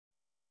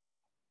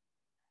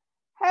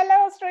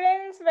Hello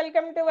students,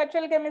 welcome to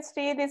Virtual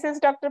Chemistry. This is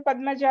Dr.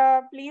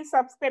 Padmaja. Please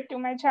subscribe to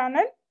my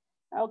channel.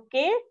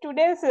 Okay,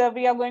 today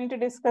we are going to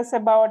discuss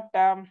about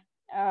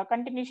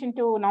continuation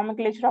to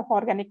nomenclature of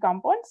organic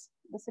compounds.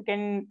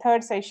 The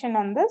third session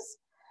on this.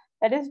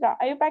 That is the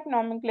IUPAC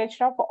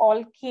nomenclature of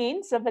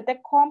alkanes with a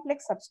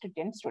complex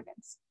substituent,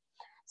 students.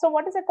 So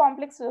what is a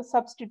complex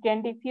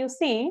substituent? If you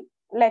see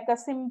like a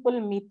simple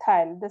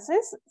methyl, this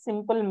is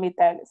simple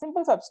methyl,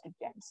 simple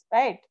substituents,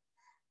 right?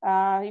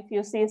 If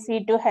you see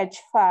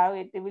C2H5,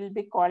 it will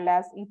be called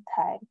as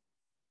ethyl.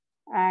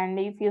 And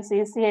if you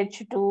see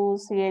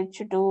CH2,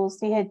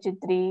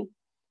 CH3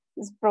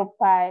 is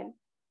propyl.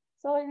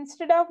 So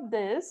instead of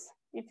this,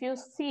 if you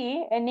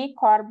see any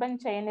carbon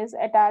chain is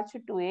attached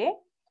to a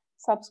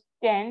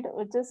substituent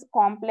which is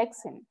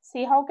complex in.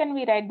 See, how can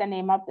we write the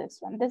name of this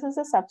one? This is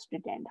a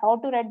substituent. How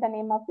to write the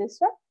name of this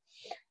one?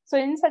 So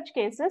in such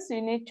cases,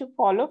 you need to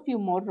follow few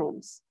more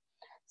rules.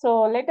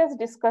 So let us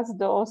discuss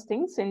those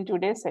things in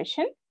today's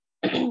session.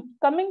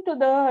 Coming to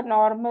the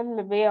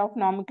normal way of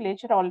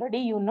nomenclature, already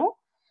you know.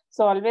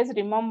 So always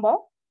remember,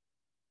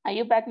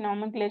 IUPAC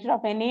nomenclature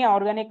of any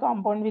organic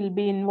compound will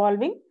be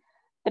involving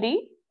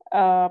three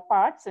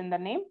parts in the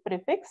name: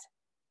 prefix,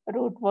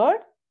 root word,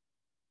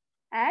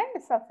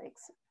 and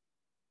suffix,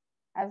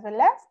 as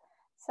well as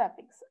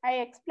suffix. I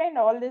explained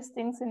all these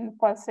things in the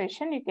first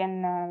session. You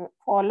can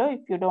follow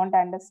if you don't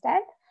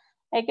understand.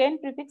 Again,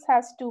 prefix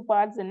has two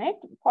parts in it.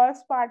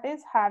 First part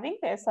is having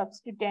a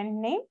substituent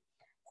name.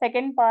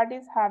 Second part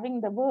is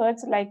having the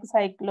words like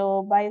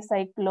cyclo,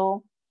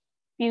 bicyclo.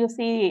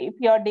 If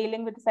you are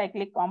dealing with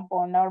cyclic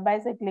compound or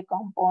bicyclic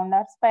compound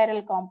or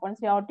spiral compounds,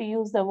 you have to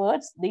use the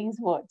words, these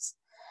words.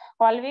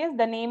 Always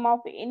the name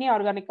of any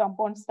organic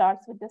compound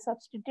starts with the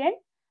substituent,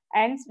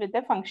 ends with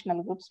the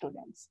functional group,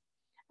 students.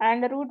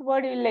 And the root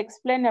word will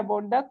explain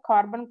about the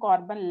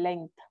carbon-carbon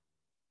length.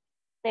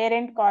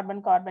 Parent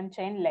carbon-carbon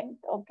chain length.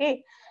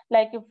 Okay,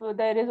 like if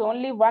there is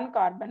only one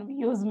carbon, we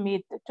use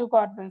meth, 2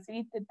 carbons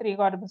eth, 3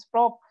 carbons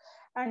prop,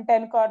 and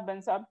 10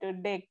 carbons up to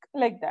dec,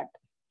 like that.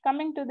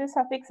 Coming to the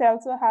suffix,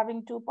 also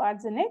having two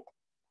parts in it.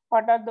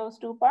 What are those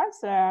two parts?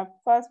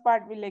 First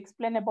part will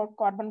explain about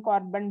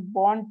carbon-carbon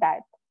bond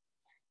type.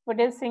 What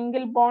is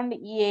single bond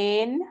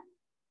ene,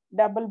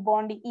 double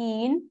bond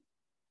ene,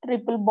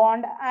 triple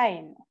bond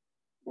ine.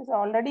 This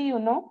already you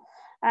know.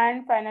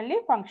 And finally,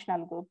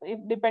 functional group. If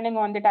depending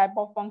on the type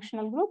of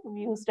functional group,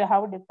 we used to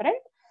have different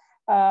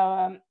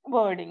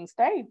wordings,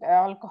 right?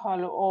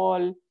 Alcohol,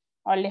 all,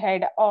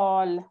 aldehyde,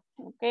 all,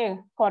 okay,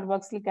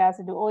 carboxylic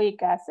acid,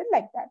 oic acid,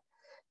 like that.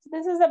 So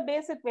this is a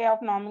basic way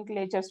of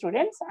nomenclature,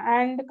 students.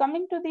 And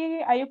coming to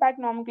the IUPAC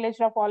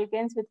nomenclature of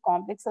alkanes with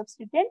complex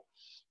substituent,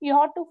 you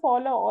have to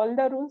follow all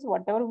the rules,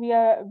 whatever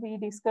we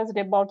discussed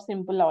about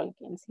simple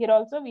alkanes. Here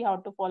also we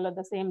have to follow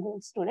the same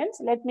rules, students.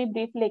 Let me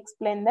briefly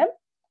explain them.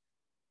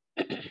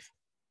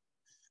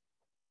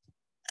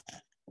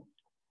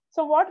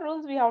 So what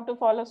rules we have to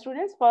follow,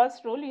 students?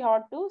 First rule, you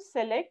have to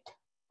select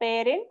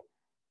parent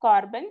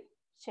carbon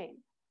chain.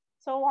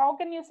 So how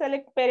can you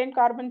select parent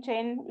carbon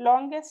chain?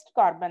 Longest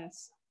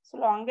carbons. So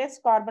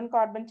longest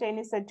carbon-carbon chain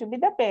is said to be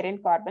the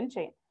parent carbon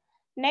chain.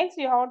 Next,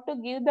 you have to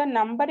give the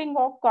numbering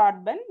of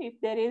carbon. If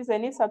there is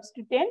any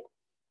substituent,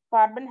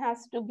 carbon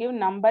has to give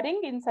numbering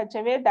in such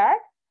a way that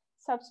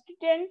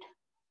substituent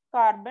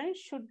carbon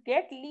should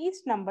get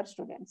least number,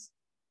 students.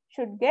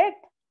 Should get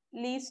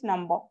least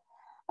number.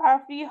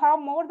 If you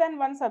have more than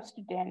one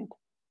substituent,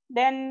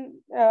 then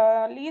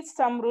least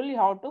sum rule you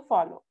have to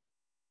follow.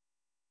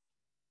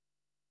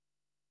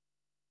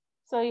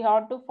 So you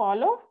have to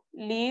follow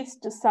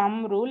least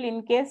sum rule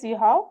in case you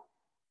have,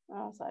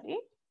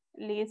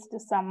 least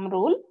sum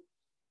rule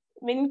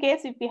in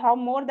case if you have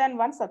more than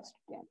one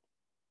substituent.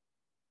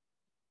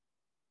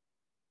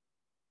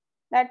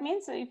 That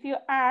means if you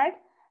add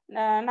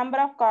number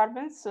of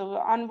carbons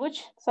on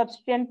which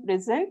substituent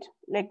present,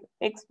 like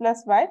x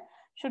plus y,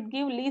 should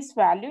give least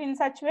value. In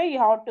such way, you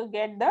have to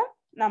get the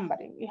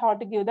numbering. You have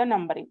to give the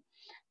numbering.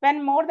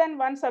 When more than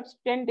one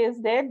substituent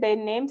is there, their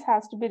names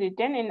has to be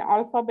written in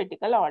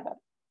alphabetical order.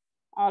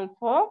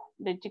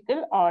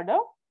 Alphabetical order.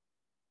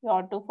 You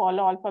have to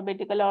follow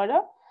alphabetical order.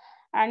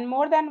 And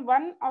more than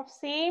one of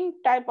same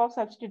type of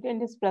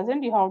substituent is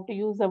present, you have to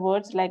use the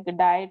words like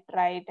di,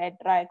 tri,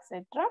 tetra,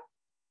 etc.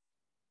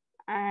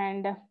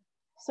 And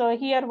so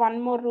here one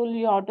more rule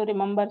you have to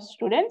remember,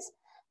 students.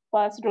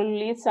 First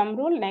rule is sum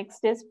rule.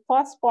 Next is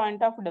first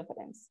point of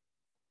difference.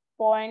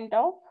 Point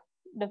of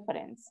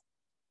difference.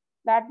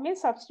 That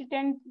means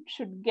substituent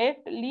should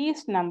get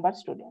least number,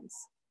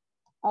 students.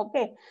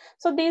 Okay.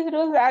 So these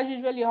rules as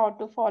usual you have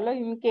to follow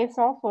in case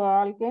of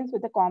alkanes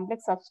with a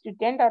complex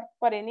substituent or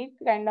for any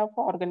kind of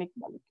organic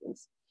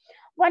molecules.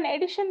 One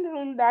addition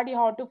rule that you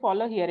have to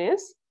follow here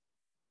is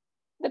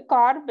the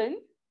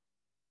carbon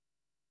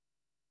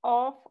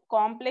of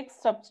complex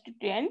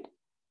substituent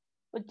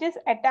which is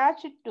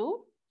attached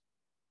to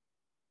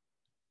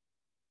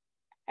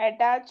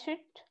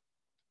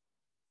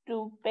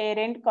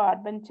parent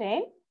carbon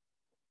chain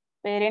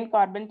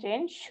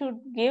should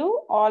give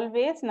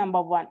always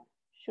number 1,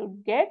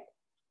 should get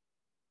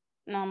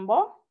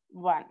number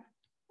 1.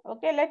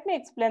 Okay, let me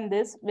explain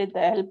this with the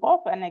help of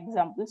an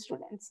example,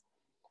 students.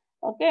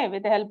 Okay,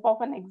 with the help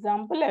of an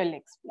example, I will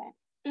explain.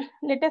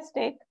 Let us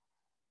take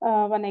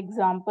one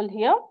example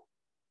here.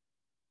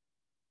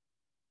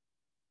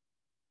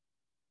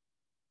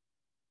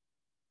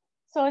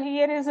 So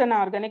here is an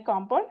organic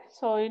compound.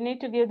 So you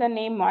need to give the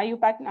name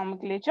IUPAC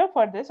nomenclature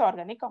for this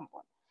organic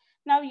compound.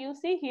 Now you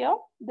see here,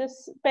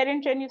 this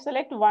parent chain you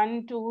select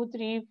 1, 2,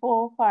 3,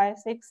 4, 5,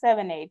 6,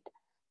 7, 8.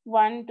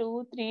 1,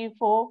 2, 3,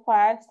 4,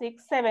 5,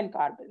 6, 7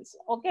 carbons.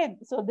 Okay,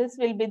 so this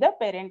will be the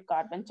parent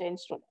carbon chain,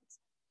 students.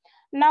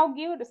 Now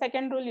give the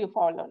second rule you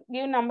follow.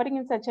 Give numbering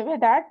in such a way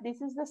that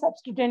this is the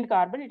substituent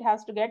carbon. It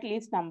has to get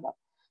least number.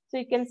 So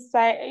you can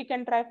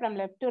try from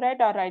left to right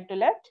or right to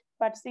left,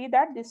 but see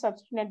that this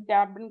substituent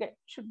carbon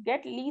should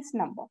get least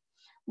number.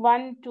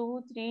 1,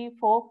 2, 3,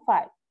 4,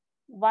 5.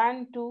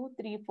 1, 2,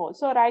 3, 4.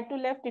 So right to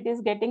left it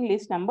is getting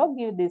least number.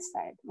 Give this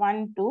side.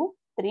 1, 2,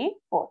 3,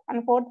 4.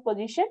 On fourth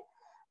position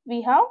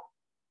we have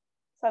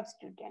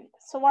substituent.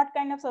 So what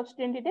kind of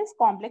substituent it is?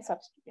 Complex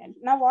substituent.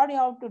 Now what you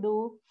have to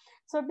do?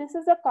 So this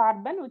is a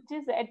carbon which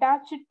is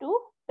attached to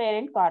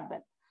parent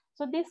carbon.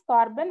 So this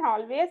carbon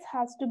always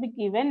has to be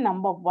given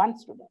number 1,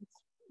 students.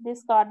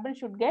 This carbon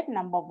should get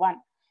number 1.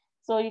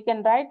 So you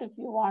can write if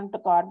you want the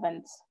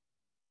carbons.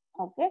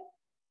 Okay,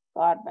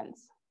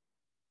 carbons.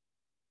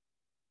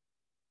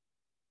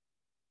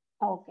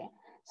 Okay.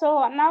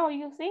 So now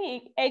you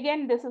see,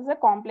 again, this is a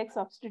complex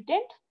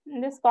substituent. In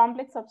this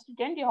complex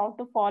substituent, you have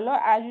to follow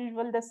as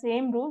usual the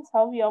same rules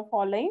how we are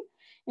following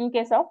in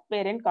case of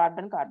parent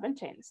carbon-carbon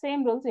chain.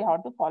 Same rules you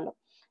have to follow.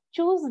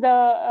 Choose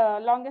the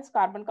longest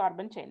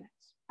carbon-carbon chain.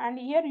 And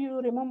here you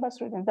remember,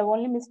 students, the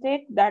only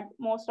mistake that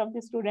most of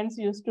the students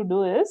used to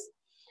do is,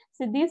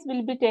 so this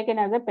will be taken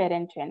as a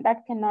parent chain.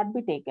 That cannot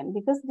be taken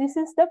because this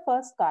is the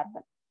first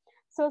carbon.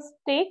 So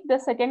take the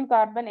second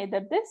carbon,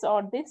 either this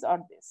or this or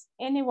this.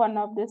 Any one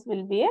of this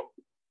will be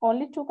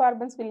only 2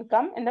 carbons will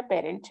come in the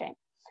parent chain.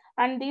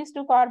 And these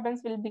 2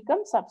 carbons will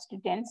become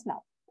substituents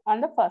now on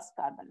the first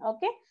carbon.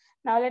 Okay.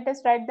 Now let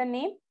us write the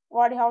name.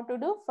 What you have to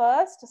do?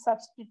 First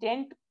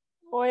substituent,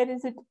 where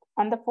is it?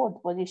 On the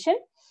fourth position.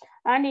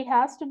 And it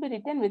has to be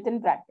written within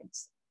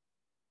brackets.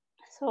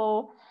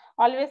 So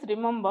always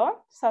remember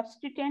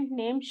substituent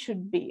name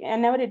should be,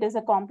 whenever it is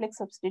a complex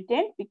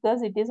substituent,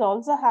 because it is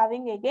also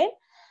having again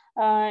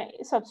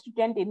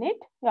substituent in it,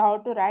 you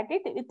have to write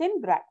it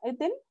within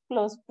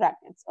closed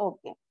brackets.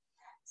 Okay.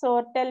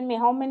 So tell me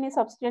how many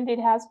substituent it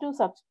has? 2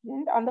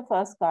 substituent on the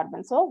first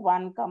carbon. So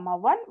 1,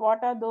 1.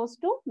 What are those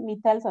 2?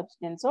 Methyl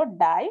substituents. So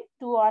di,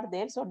 2 are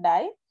there. So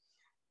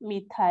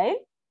dimethyl.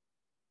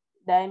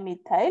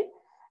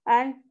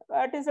 And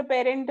what is the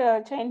parent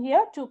chain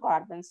here? 2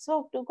 carbons.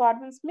 So 2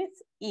 carbons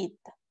means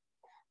eth.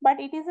 But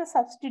it is a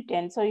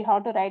substituent. So you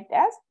have to write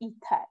as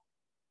ethyl.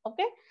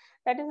 Okay.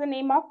 That is the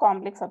name of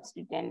complex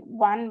substituent.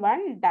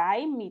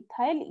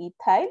 1,1-dimethyl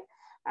ethyl.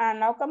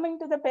 And now coming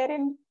to the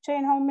parent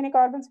chain, how many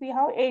carbons we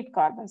have? 8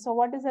 carbons. So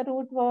what is the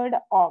root word?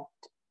 Oct.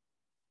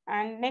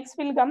 And next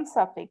will come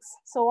suffix.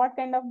 So what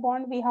kind of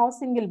bond we have?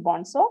 Single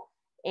bond. So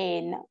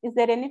N. Is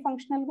there any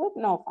functional group?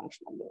 No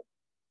functional group.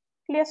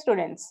 Clear,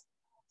 students?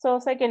 So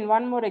second,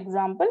 one more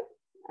example.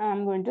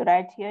 I'm going to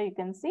write here. You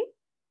can see.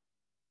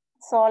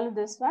 Solve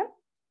this one.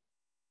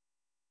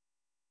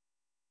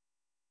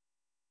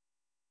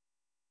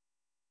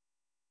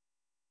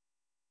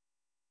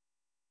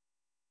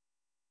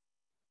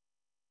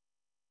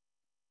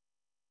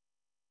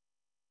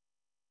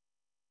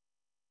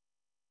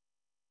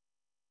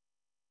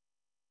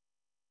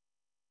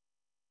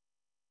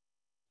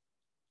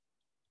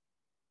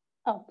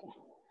 Okay.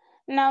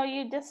 Now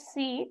you just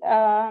see,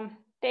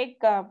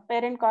 take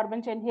parent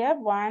carbon chain here.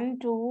 1,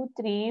 2,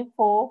 3,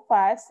 4,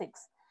 5,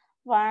 6.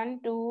 1,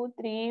 2,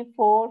 3,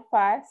 4,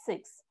 5,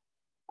 6.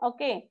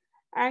 Okay.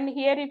 And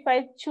here if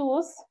I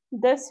choose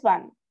this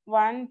one,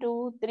 1,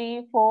 2,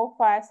 3, 4,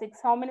 5, 6.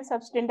 How many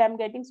substituent I'm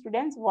getting,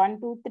 students? 1,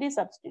 2, 3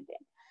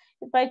 substituent.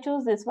 If I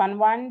choose this one,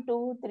 1,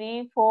 2,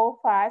 3, 4,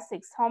 5,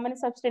 6. How many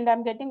substituent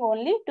I'm getting?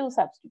 Only 2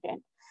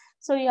 substituent.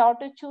 So you have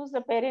to choose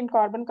the parent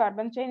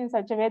carbon-carbon chain in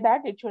such a way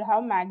that it should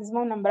have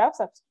maximum number of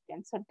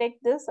substituents. So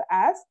take this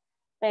as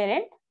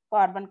parent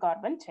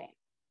carbon-carbon chain.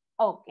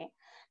 Okay.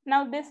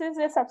 Now this is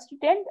a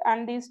substituent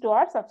and these 2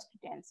 are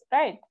substituents,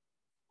 right?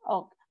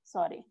 Okay,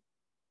 sorry.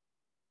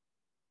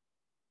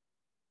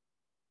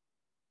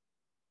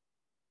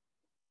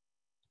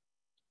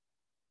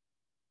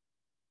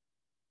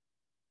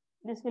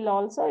 This will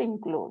also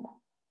include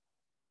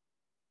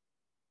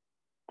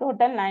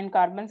total 9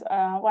 carbons.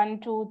 1,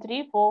 2,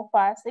 3, 4,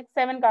 5, 6,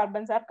 7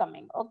 carbons are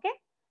coming. Okay.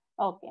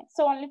 Okay.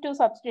 So only 2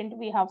 substituents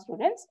we have,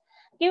 students.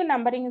 Give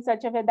numbering in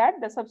such a way that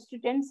the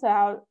substituents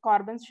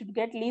carbons should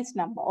get least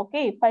number.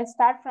 Okay. If I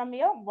start from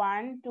here,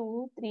 1,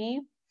 2,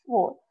 3,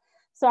 4.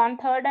 So on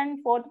third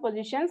and fourth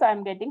positions,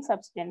 I'm getting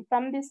substituent.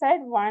 From this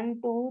side,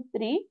 1, 2,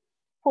 3,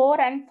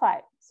 4 and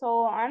 5.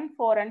 So on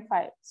 4 and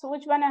 5. So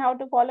which one I have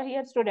to follow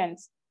here,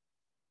 students?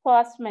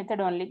 First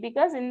method only,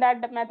 because in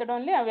that method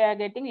only we are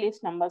getting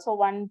least number. So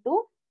 1,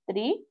 2,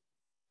 3,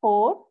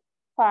 4,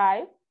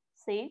 5,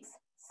 6,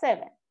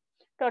 7.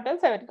 Total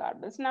 7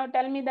 carbons. Now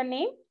tell me the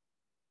name.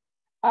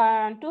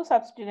 2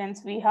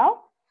 substituents we have.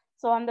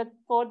 So on the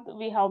fourth,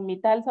 we have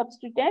methyl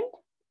substituent.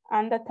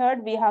 And the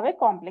third, we have a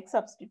complex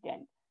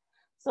substituent.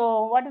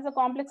 So what is the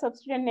complex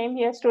substituent name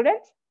here,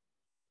 students?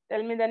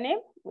 Tell me the name.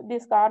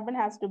 This carbon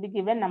has to be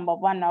given number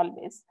 1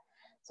 always.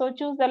 So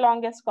choose the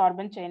longest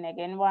carbon chain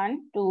again.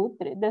 1, 2,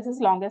 3. This is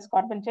longest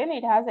carbon chain.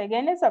 It has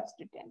again a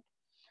substituent.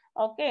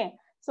 Okay.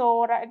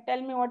 So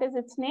tell me what is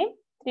its name.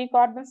 3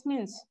 carbons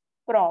means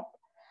prop.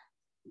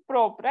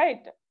 Prop,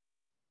 right?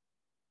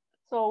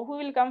 So who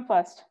will come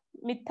first?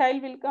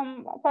 Methyl will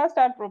come first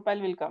or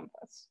propyl will come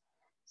first?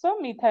 So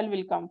methyl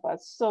will come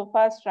first. So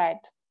first write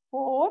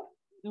 4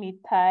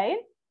 methyl.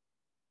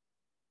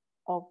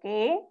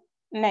 Okay.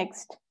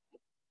 Next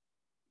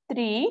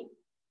 3.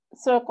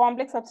 So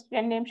complex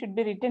substituent name should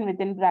be written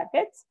within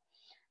brackets.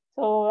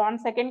 So on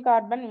second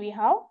carbon we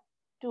have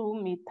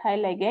 2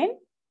 methyl again.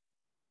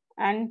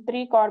 And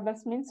 3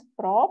 carbons means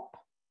prop.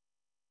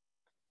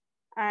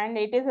 And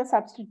it is a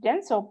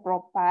substituent. So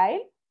propyl.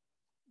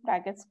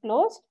 Brackets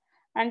closed,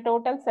 and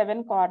total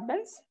 7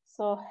 carbons.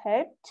 So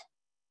hept,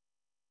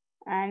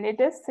 and it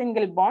is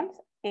single bonds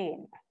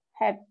ane,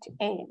 hept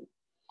ane.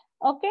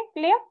 Okay,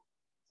 clear?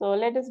 So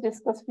let us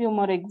discuss few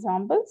more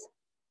examples.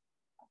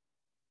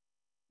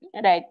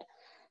 Right.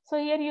 So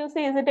here you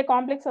see, is it a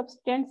complex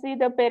substituent? See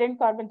the parent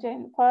carbon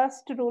chain.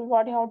 First rule,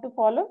 what you have to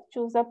follow?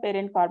 Choose the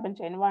parent carbon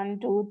chain. 1,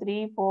 2,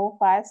 3, 4,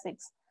 5,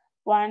 6.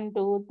 1,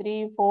 2,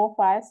 3, 4,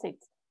 5,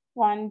 6.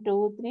 1,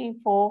 2, 3,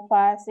 4,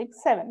 5,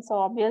 6, 7. So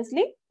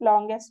obviously,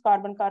 longest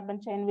carbon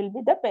chain will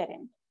be the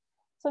parent.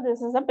 So this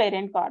is the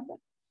parent carbon.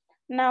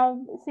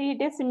 Now see,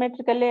 it is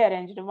symmetrically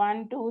arranged.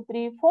 1, 2,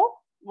 3, 4.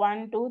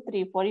 1, 2,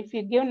 3, 4. If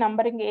you give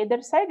numbering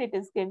either side, it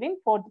is giving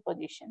 4th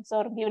position.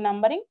 So give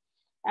numbering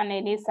on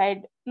any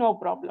side, no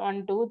problem.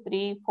 1, 2,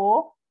 3,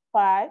 4,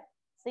 5,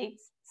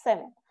 6,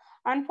 7.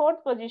 On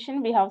 4th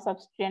position, we have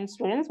substituent,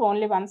 students.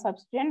 Only one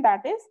substituent,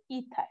 that is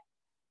ethyl.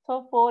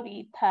 So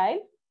 4-ethyl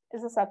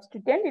is a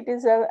substituent. It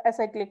is a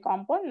acyclic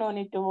compound. No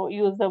need to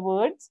use the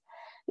words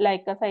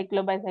like a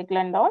cyclo, bicycle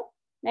and all.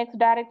 Next,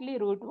 directly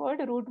root word.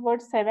 Root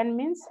word 7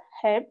 means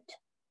hept.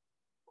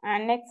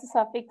 And next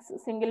suffix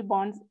single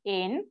bonds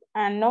ane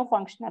and no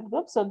functional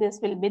group. So this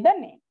will be the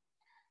name.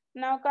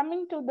 Now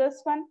coming to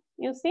this one,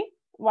 you see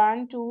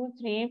 1, 2,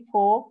 3,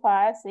 4,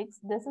 5, 6.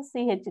 This is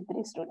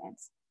CH3,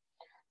 students.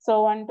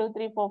 So 1, 2,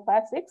 3, 4,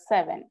 5, 6,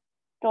 7.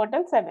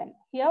 Total 7.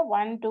 Here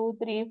 1, 2,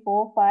 3,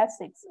 4, 5,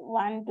 6.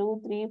 1,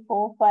 2, 3,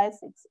 4, 5,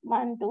 6.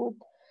 1,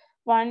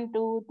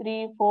 2,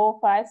 3, 4,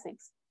 5,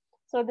 6.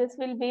 So this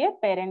will be a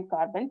parent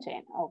carbon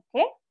chain.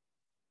 Okay.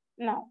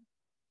 Now.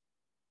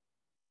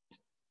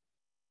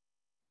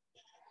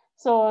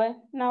 So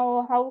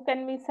now how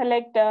can we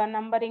select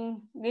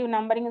numbering, give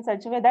numbering in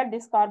such a way that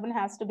this carbon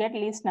has to get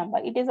least number.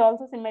 It is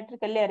also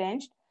symmetrically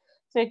arranged.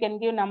 So you can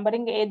give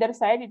numbering either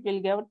side, it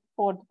will give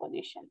 4th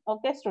position.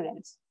 Okay,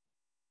 students.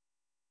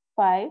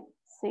 5,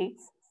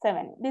 6,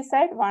 7. This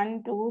side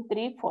 1, 2,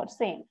 3, 4,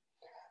 same.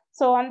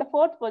 So on the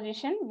 4th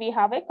position, we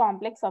have a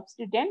complex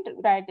substituent,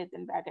 write it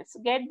in brackets.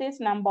 Get this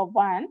number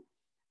 1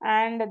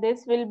 and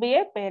this will be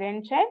a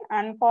parent chain,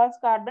 and first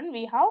carbon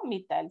we have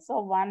methyl.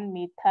 So 1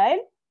 methyl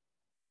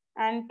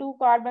and 2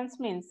 carbons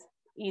means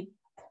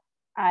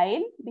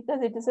ethyl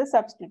because it is a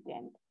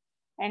substituent.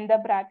 And the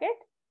bracket,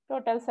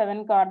 total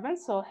 7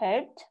 carbons. So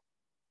hept,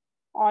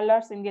 all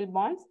are single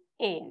bonds,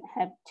 ane,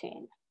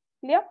 heptane.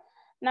 Clear?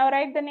 Now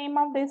write the name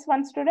of this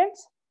one,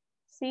 students.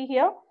 See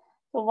here.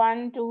 So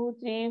 1, 2,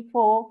 3,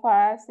 4,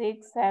 5,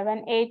 6,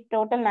 7, 8,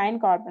 total 9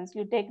 carbons.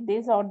 You take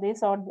this or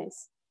this or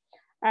this.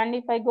 And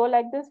if I go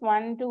like this,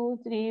 1, 2,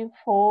 3,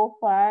 4,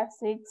 5,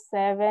 6,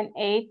 7,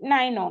 8,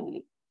 9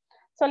 only.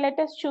 So let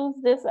us choose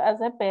this as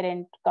a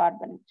parent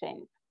carbon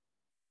chain.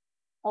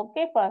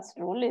 Okay, first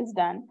rule is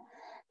done.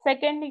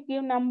 Second, we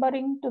give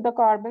numbering to the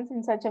carbons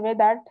in such a way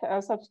that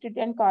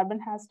substituent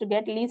carbon has to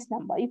get least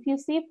number. If you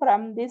see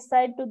from this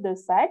side to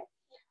this side,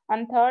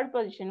 on 3rd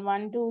position,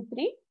 1, 2,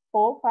 3,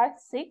 4, 5,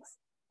 6,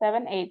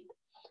 7, 8.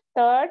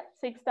 3rd,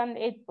 6th and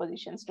 8th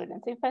position,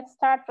 students. If I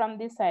start from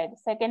this side,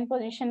 2nd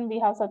position we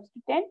have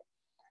substituent,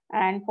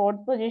 and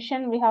 4th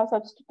position we have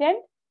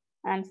substituent,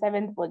 and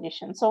 7th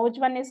position. So which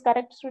one is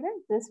correct,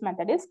 students? This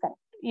method is correct.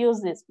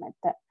 Use this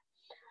method.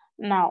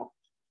 Now,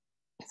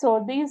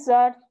 so these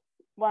are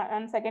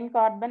on 2nd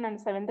carbon and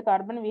 7th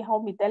carbon, we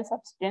have methyl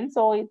substituent.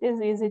 So it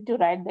is easy to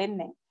write their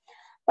name.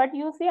 But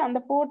you see on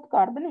the 4th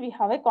carbon, we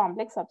have a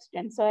complex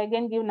substituent. So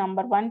again, give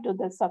number 1 to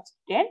the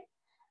substituent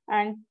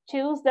and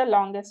choose the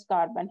longest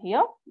carbon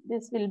here.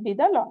 This will be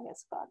the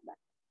longest carbon.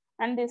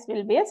 And this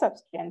will be a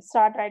substituent.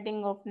 Start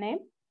writing of name.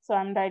 So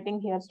I'm writing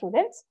here,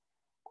 students.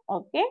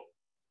 Okay.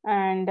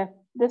 And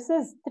this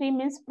is 3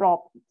 means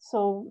prop.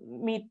 So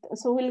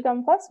will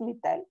come first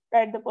methyl.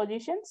 Write the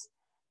positions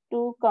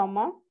 2,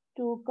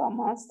 2,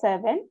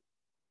 7.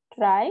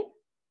 Try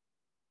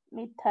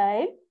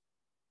methyl.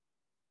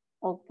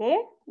 Okay.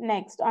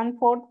 Next on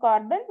 4th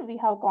carbon, we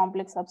have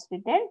complex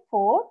substituent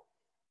 4.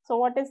 So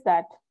what is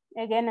that?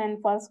 Again, in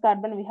 1st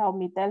carbon, we have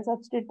methyl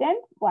substituent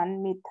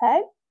 1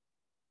 methyl.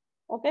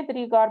 Okay.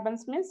 3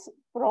 carbons means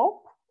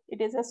prop.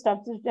 it is a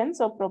substituent,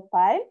 so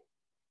propyl.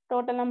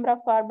 Total number of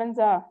carbons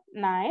are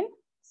 9,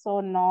 so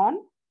non,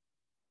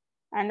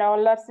 and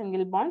all are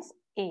single bonds,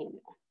 ane,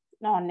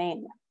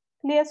 non-ane.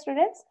 Clear,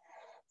 students?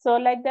 So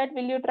like that,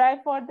 will you try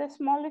for this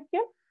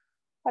molecule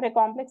for a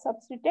complex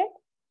substituent?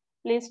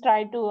 Please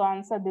try to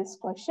answer this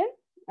question.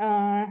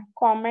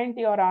 Comment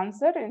your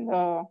answer in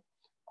the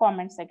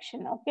comment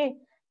section. Okay.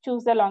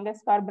 Choose the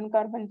longest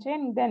carbon-carbon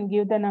chain, then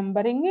give the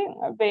numbering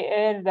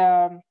where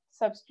the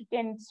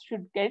substituents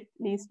should get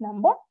least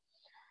number.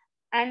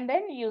 And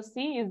then you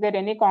see, is there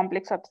any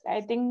complex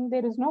substituent? I think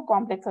there is no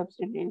complex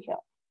substituent here.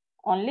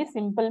 Only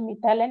simple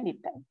methyl and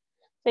ethyl.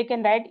 So you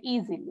can write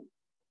easily.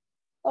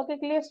 Okay,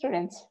 clear,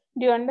 students?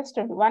 Do you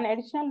understand? One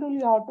additional rule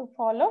you have to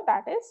follow,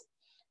 that is,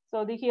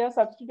 so the here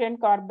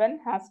substituent carbon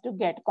has to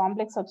get,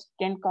 complex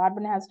substituent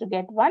carbon has to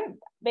get 1.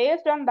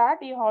 Based on that,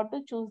 you have to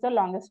choose the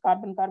longest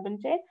carbon-carbon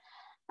chain.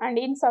 And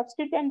in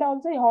substituent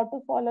also, you have to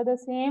follow the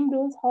same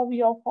rules how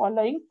you are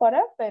following for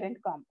a parent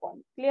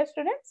compound. Clear,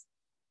 students?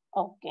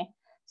 Okay.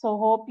 So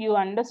hope you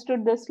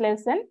understood this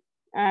lesson,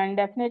 and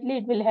definitely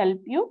it will help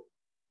you,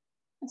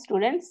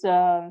 students.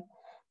 So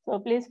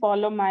please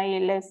follow my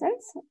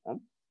lessons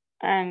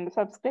and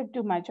subscribe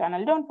to my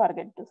channel. Don't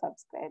forget to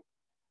subscribe.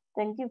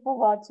 Thank you for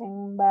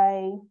watching.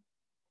 Bye.